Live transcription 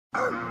Yeah.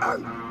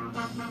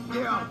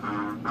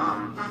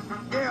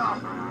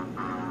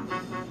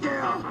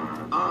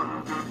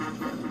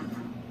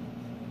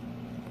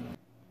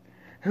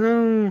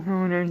 Hello,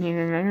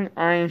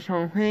 I am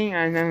Sean I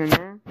am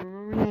another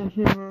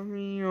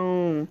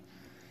video.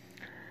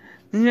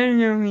 This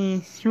video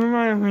is Super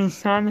Mario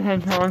Sonic the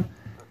Hedgehog.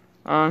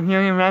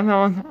 Here in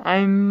Rebels.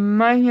 I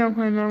might have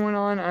put another one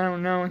on, I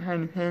don't know, it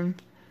kind of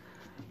depends.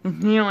 This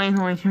video ain't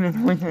only 2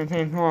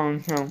 minutes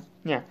long, so,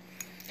 yeah.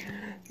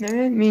 That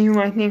is me who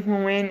I think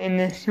will win in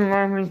this Super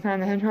Mario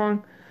Sonic the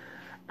Hedgehog.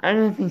 I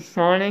don't think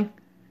Sonic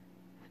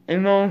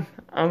in both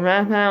a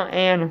rap battle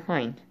and a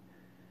fight.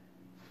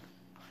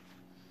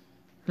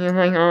 Because,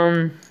 like,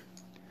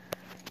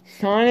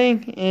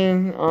 Sonic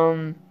is,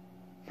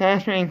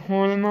 faster and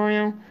cooler than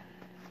Mario.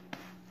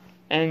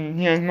 And,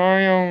 because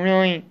Mario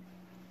really,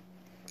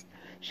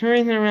 sure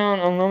he's been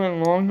around a little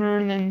bit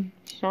longer than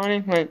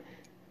Sonic, but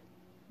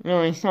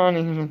really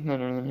Sonic is just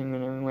better than him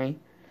in every way.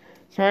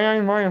 So I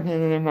got Mario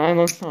fan, but I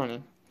love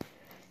Sonic.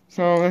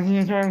 So let's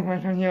get started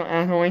with my video.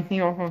 As always, thank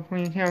you all for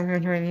putting channel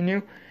if you're anything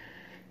new.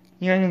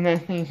 You guys are the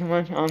best, thank you so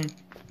much.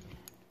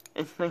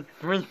 It's like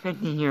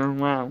 350 here,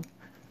 wow.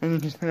 Let me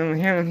just put it over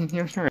here, let's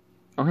get started.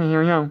 Okay,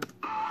 here we go.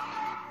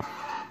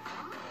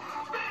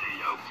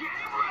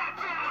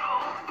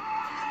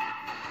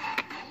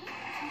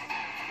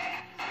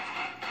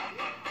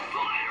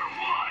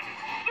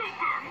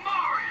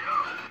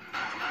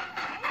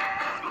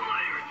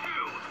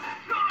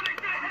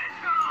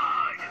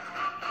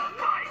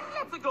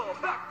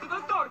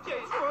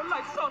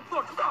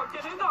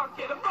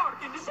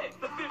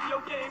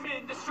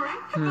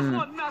 There's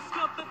one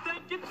mascot that they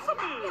get some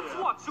is.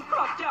 Watch you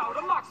clock out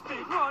a mock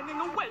speed, running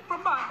away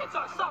from my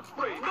guitar stop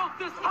spree. Note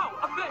this how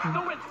a bit,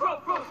 no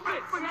intro, bro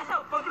spit. Bring a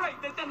help for great,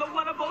 then the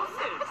one of all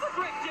six. It's a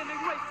great getting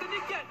race and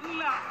you're getting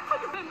loud. How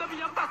you been to be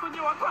a back when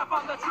you are crap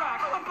on the track?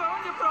 I'm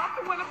burn your prop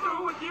when I'm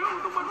through with you.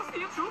 The one who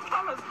see your true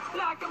colors,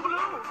 black and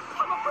blue.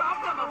 I'm a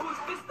problem,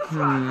 who's fist the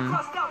strike.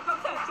 Crossed out the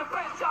attention,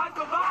 franchise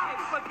provides.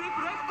 My big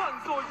red fun,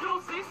 so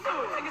you'll see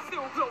soon. I can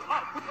still blow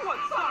up with one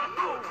sonic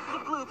move.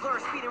 The blue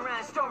blur speeding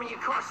around, storming your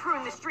car,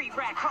 screwing the street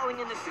rat, calling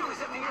in the sewers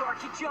of New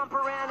York. You jump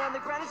around on the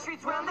ground, the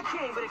streets round the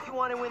king. But if you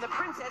want to win the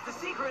princess, the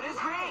secret is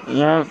ring.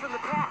 Yeah. From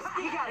the past,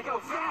 you gotta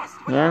go fast.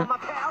 With Yeah. all my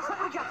pals,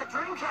 we got the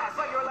Dreamcast.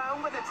 But you're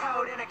alone with a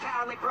toad and a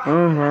cowardly brother.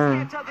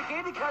 I can't tell the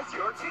game because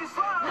you're too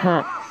slow.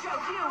 I'll show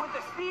you with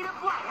the speed of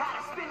light how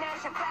to spin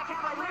dash and back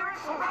at my lyrics.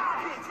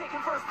 I've been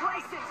taking first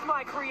place since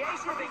my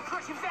creation. I've been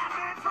crushing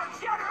Batman for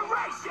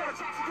generations.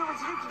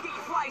 Taxidermies, you can get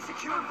your fly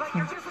secured, but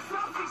you're just a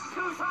subspecies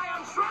who's high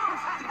on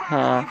shrooms.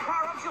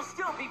 Power-ups, you'll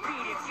still be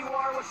beat. If you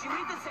are what you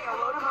need, then say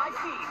hello to my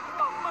feet.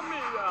 Mamma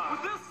mia!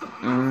 With this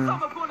abuse, I'm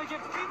gonna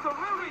get beat for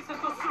real reason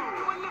to sue.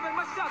 You ain't living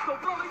my shadow,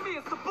 blowing me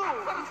as the bull.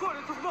 That is what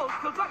it's most,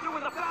 they'll drop you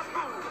in a fast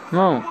food.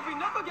 Whoa. Will be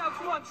nothing else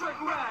one trick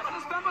rat. And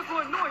his members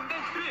more annoying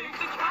than big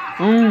the cat.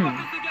 Never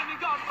miss the game, you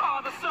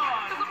godfather son.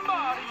 There's a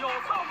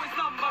Mario's always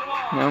number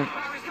one. No.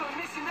 Whoever's going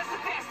missing, that's the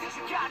best that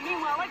you got.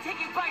 Meanwhile, I take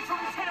advice from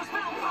Nintendo's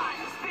metal pot.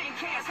 Spitting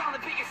chaos on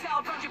the biggest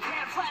salad from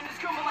Japan. Flatten this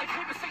crumble like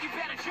paper, so you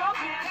better jump,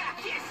 man.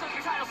 Yes, suck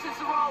your title since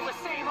they're all the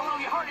same.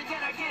 Although you're harder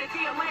than I did at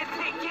the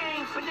Olympic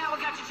Games. But now I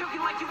got you choking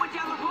like you went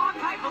down the wrong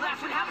pipe. Well,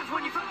 that's what happens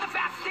when you flip the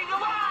fastest thing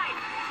alive.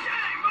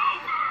 Game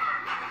over!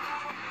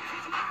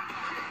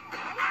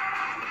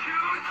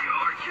 Choose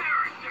your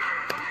character.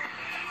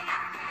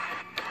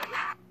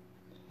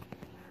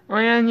 Oh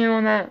yeah, you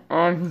know that,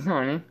 this is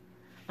Sonic.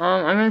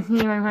 I'm gonna see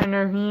if I find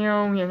another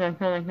video, because I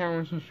felt like that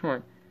was too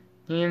short.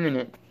 Give me a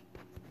minute.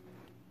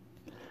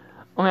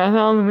 Okay, I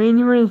found the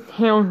Rangers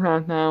Tails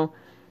rap now.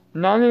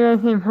 Not the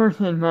same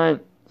person,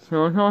 but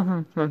still it's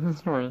awesome, so it's a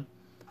story.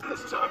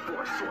 It's time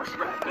for a source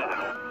rap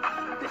battle.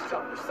 This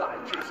time the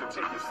sidekicks will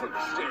take us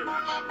center stage.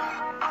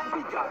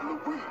 We got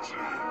Luigi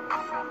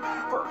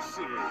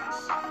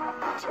versus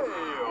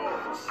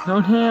Tails.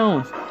 No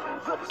Tails!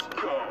 Let's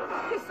go.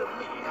 It's a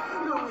me,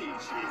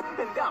 Luigi,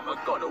 and I'm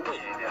gonna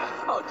win.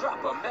 I'll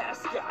drop a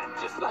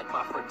mascot just like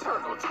my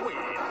fraternal twin.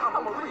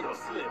 I'm a real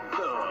slim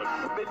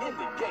thug. Been in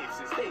the game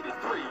since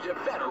 '83. You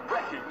better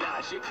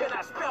recognize you. Can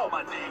I spell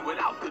my name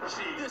without the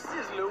G? This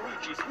is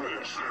Luigi's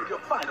mission. Your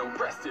final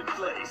resting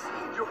place.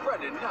 You're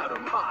running out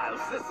of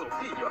miles. This'll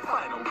be your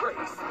final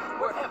race.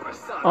 Wherever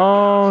Sonic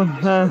Oh,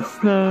 goes, that's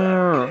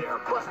there.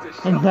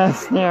 And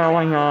that's there, oh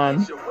my god.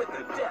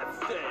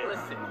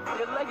 Listen,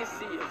 your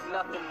legacy is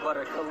nothing but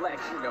a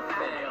collection of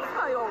fails.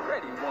 I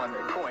already won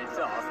the coin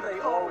toss. They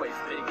always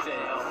think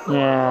tails.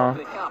 Yeah.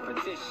 The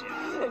competition.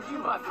 And you,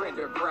 my friend,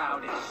 are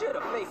grounded. Should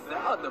have faced the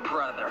other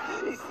brother.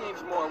 He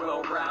seems more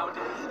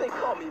well-rounded. They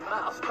call me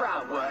Miles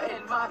Prower,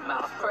 and my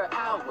miles per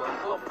hour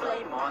will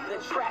flame on the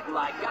track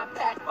like I'm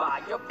packed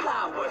by your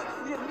flowers.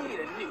 You need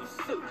a new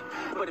suit,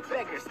 but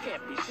beggars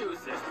can't be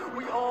choosers.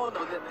 We all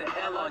know that the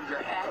L on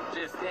your hat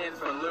just stands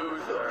for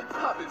loser.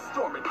 I've been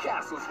storming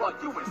castles while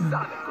you and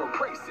Sonic are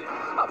racing.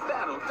 I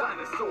battle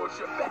dinosaurs,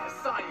 your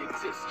fast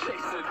scientists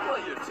chasing.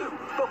 Play it too,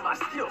 but my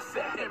skill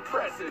set and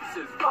presence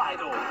is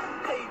vital.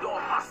 Hate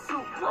on my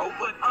suit, bro,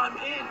 but I'm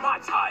in my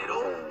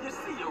title. You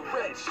see a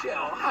red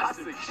shell, I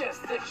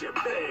suggest that you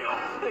bail.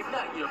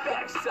 Ignite your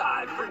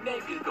backside,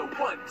 rename you the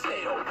one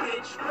tail,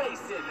 bitch.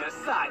 Facing a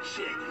side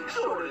chick,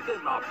 shorter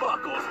than my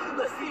buckles.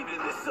 Let's even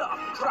this up.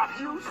 Drop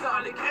you,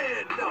 Sonic,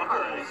 and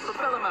Knuckles.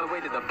 Propelling my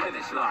way to the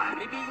finish line.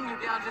 Me beating you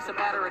down just a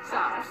matter of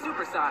time.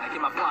 Supersonic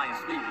in my flying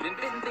speed.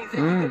 Inventing things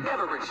that you could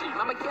never achieve.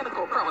 My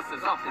mechanical prowess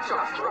is off the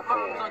charts. Drop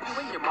bombs on you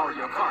in your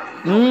Mario Kart.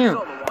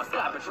 Solo on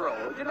Sky Patrol.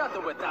 You're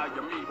nothing without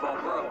your meatball,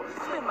 bro.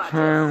 Spin my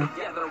days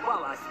together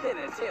while I spin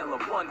a tale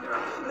of wonder.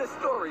 The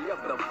story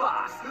of the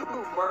boss who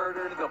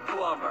murdered the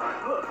plumber.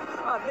 Look,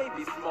 I may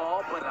be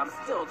small, but I'm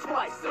still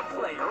twice the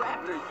player.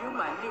 After you,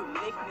 my new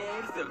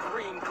nickname's the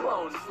Green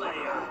Clone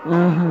Slayer.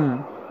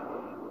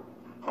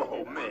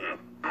 Oh man,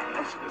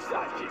 I should have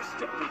sidekick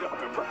stepped it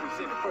up and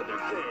represented for their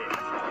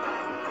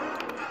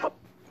game.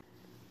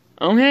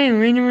 Okay,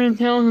 Reading with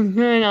Tails was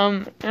good.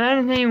 I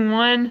had to say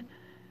one.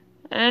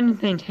 I had to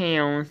say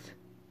Tails.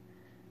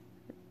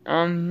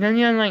 Then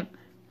you have like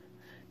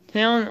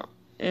Tails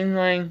is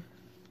like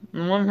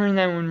the one person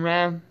that would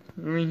rap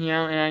reaching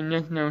out, and I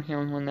just know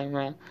Tails won that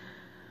rap.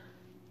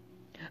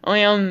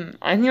 Okay,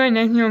 I think my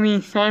next one will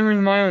be Sonic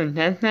vs. Mario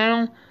Death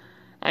Battle.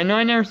 I know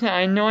I said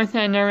I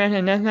never had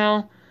a Death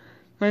Battle,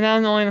 but that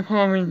was only the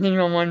call over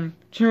Digimon 1.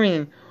 2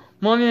 reasons.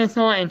 1 because I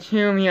saw it, and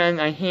 2 because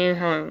I hated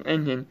how it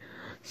ended.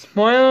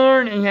 Spoiler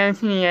alert, if you haven't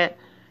seen it yet,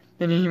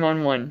 the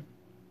Digimon 1.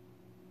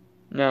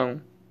 No.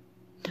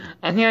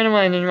 I think I know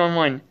why Digimon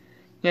 1.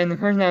 Yeah, the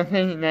person that was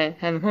saying that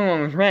had the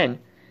Pokemon was red.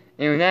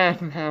 It was Ash,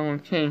 and how it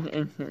was changed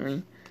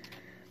instantly.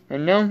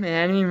 But no, it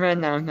had to be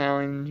red that was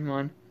battling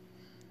Digimon.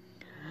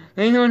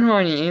 Ladies and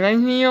gentlemen, if you like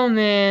the video,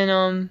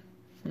 then,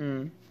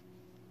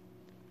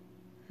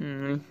 let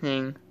me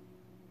think.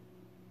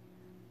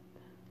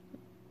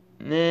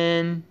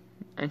 Then,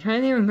 I try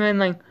to think of a good,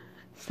 like,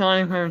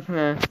 Sonic reference for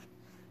the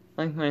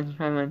like button,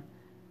 subscribe button.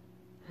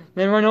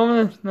 Then run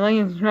over the like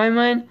and subscribe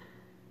button,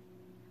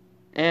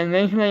 and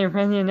make sure that you're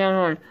pressing it down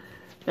hard.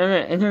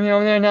 Remember, it's gonna be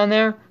over there and down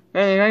there.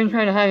 Remember, if you're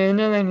trying to hide it in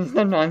there, like you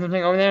stepped on, so it's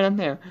like over there and up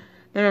there.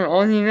 Remember,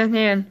 all the best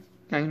hand,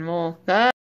 Dragon Ball.